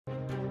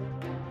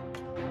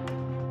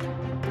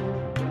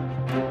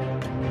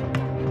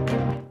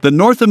The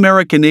North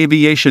American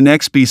Aviation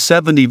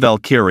XB-70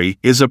 Valkyrie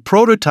is a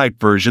prototype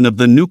version of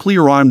the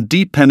nuclear-armed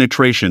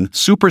deep-penetration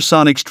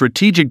supersonic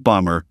strategic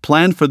bomber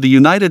planned for the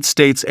United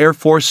States Air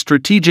Force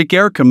Strategic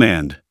Air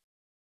Command.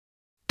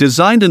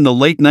 Designed in the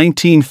late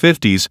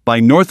 1950s by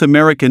North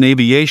American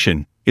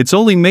Aviation, its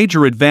only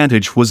major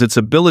advantage was its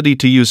ability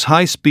to use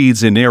high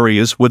speeds in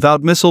areas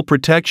without missile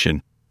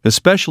protection,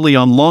 especially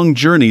on long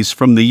journeys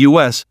from the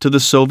US to the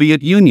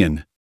Soviet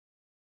Union.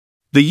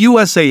 The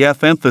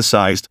USAF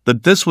emphasized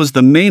that this was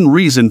the main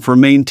reason for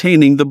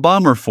maintaining the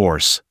bomber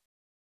force.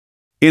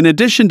 In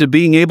addition to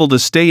being able to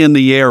stay in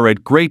the air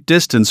at great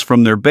distance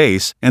from their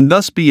base and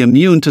thus be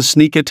immune to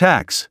sneak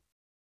attacks.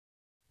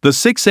 The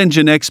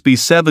six-engine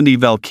XB-70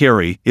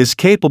 Valkyrie is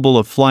capable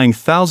of flying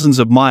thousands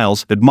of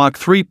miles at Mach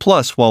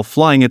 3+ while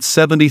flying at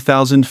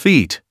 70,000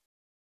 feet.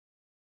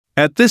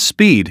 At this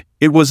speed,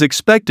 it was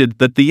expected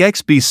that the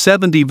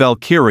XB-70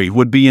 Valkyrie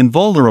would be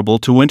invulnerable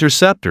to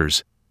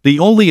interceptors, the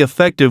only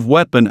effective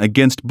weapon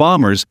against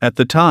bombers at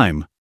the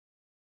time.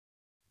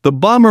 The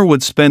bomber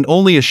would spend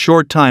only a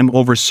short time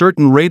over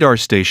certain radar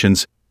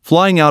stations,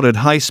 flying out at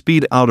high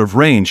speed out of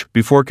range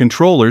before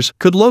controllers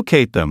could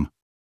locate them.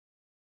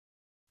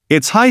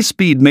 Its high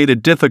speed made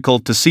it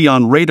difficult to see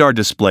on radar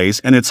displays,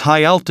 and its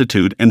high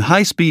altitude and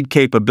high-speed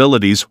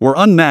capabilities were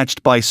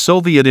unmatched by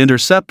Soviet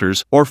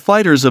interceptors or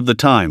fighters of the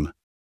time.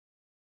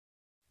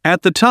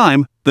 At the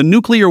time, the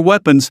nuclear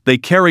weapons they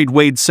carried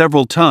weighed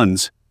several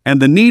tons,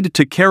 and the need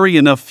to carry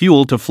enough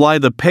fuel to fly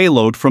the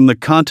payload from the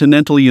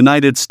continental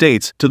United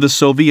States to the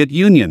Soviet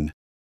Union.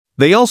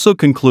 They also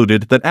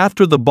concluded that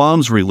after the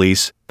bomb's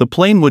release, the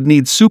plane would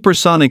need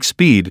supersonic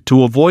speed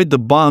to avoid the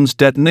bomb's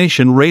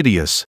detonation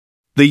radius.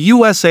 The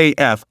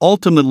USAF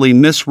ultimately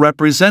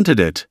misrepresented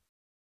it.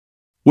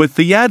 With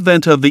the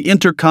advent of the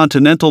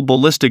intercontinental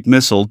ballistic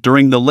missile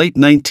during the late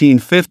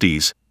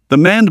 1950s, the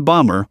manned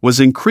bomber was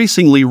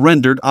increasingly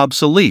rendered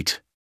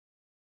obsolete.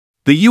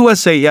 The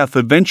USAF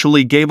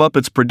eventually gave up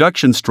its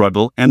production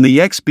struggle, and the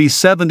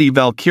XB-70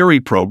 Valkyrie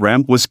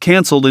program was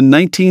cancelled in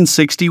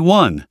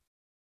 1961.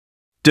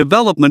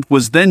 Development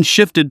was then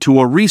shifted to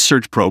a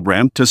research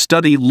program to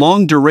study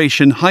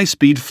long-duration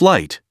high-speed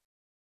flight.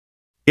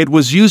 It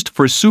was used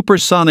for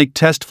supersonic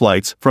test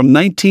flights from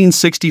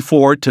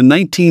 1964 to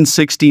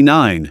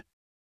 1969.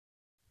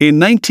 In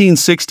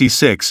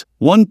 1966,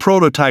 one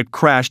prototype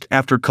crashed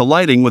after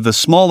colliding with a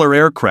smaller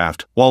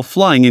aircraft while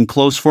flying in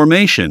close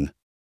formation.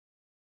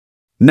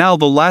 Now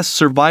the last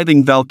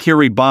surviving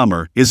Valkyrie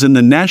bomber is in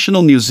the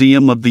National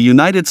Museum of the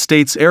United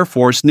States Air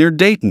Force near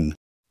Dayton.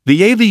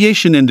 The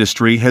aviation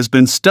industry has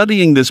been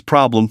studying this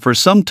problem for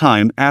some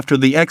time after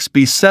the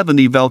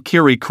XB-70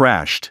 Valkyrie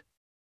crashed.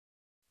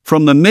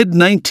 From the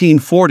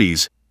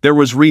mid-1940s, there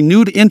was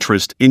renewed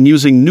interest in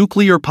using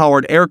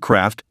nuclear-powered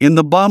aircraft in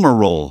the bomber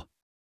role.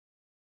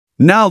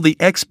 Now the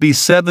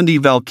XB-70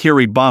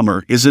 Valkyrie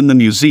bomber is in the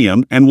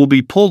museum and will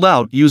be pulled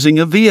out using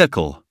a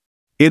vehicle.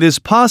 It is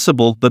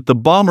possible that the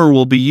bomber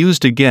will be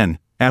used again,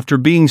 after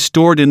being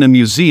stored in a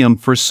museum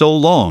for so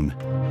long.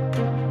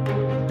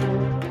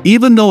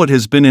 Even though it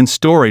has been in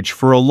storage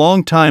for a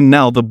long time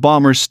now, the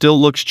bomber still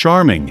looks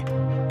charming.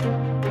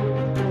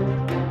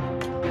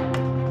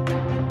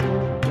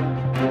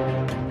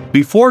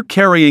 Before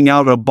carrying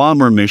out a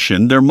bomber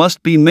mission, there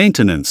must be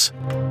maintenance.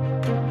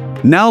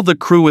 Now the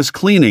crew is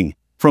cleaning,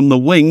 from the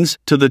wings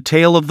to the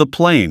tail of the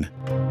plane.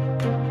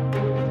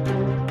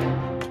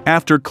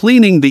 After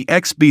cleaning, the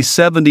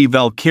XB-70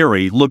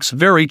 Valkyrie looks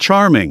very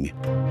charming.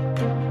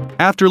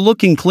 After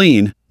looking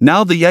clean,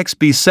 now the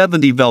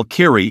XB-70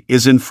 Valkyrie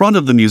is in front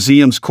of the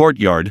museum's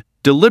courtyard,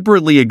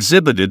 deliberately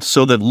exhibited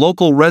so that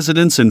local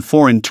residents and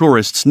foreign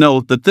tourists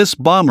know that this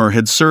bomber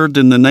had served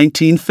in the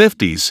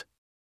 1950s.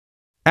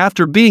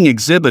 After being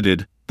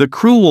exhibited, the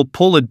crew will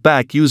pull it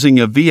back using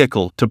a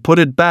vehicle to put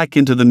it back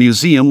into the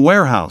museum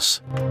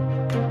warehouse.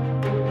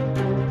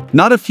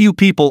 Not a few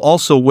people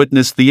also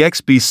witnessed the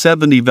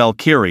XB-70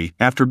 Valkyrie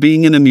after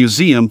being in a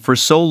museum for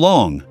so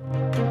long.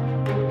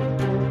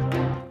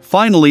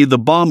 Finally, the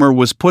bomber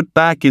was put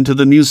back into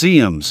the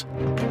museums.